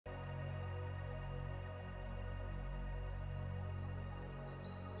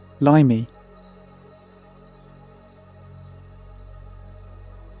Limey.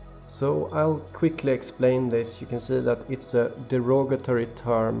 So I'll quickly explain this. You can see that it's a derogatory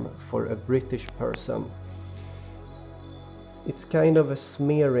term for a British person. It's kind of a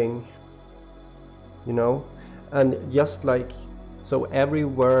smearing, you know, and just like, so every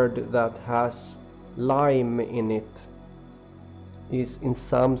word that has lime in it is in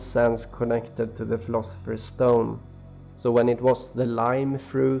some sense connected to the philosopher's stone. So when it was the lime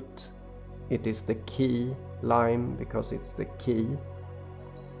fruit, it is the key lime because it's the key.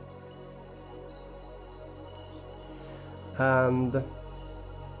 And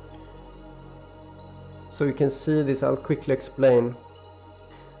so you can see this, I'll quickly explain.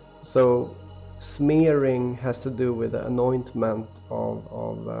 So smearing has to do with the anointment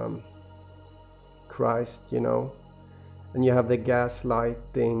of Christ, you know. And you have the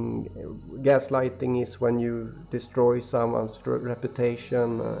gaslighting. Gaslighting is when you destroy someone's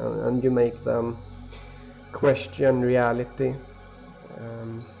reputation and you make them question reality.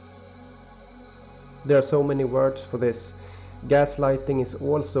 There are so many words for this. Gaslighting is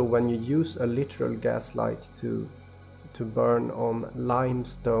also when you use a literal gaslight to burn on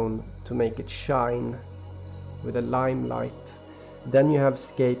limestone to make it shine with a limelight. Then you have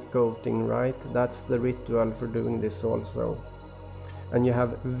scapegoating, right? That's the ritual for doing this also. And you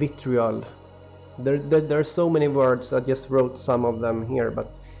have vitriol. There are so many words. I just wrote some of them here,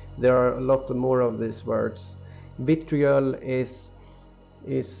 but there are a lot more of these words. Vitriol is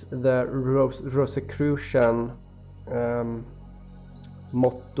the Rosicrucian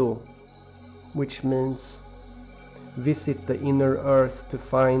motto, which means visit the inner earth to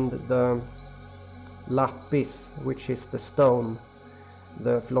find the lapis, which is the stone,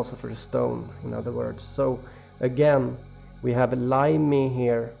 the philosopher's stone, in other words. So again, we have limey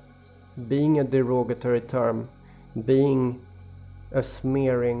here being a derogatory term, being a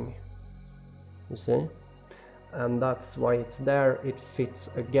smearing, you see, and that's why it's there. It fits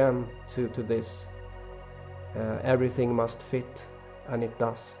again to this everything must fit, and it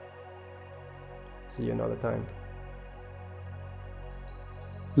does. See you another time.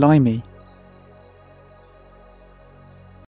 Limey.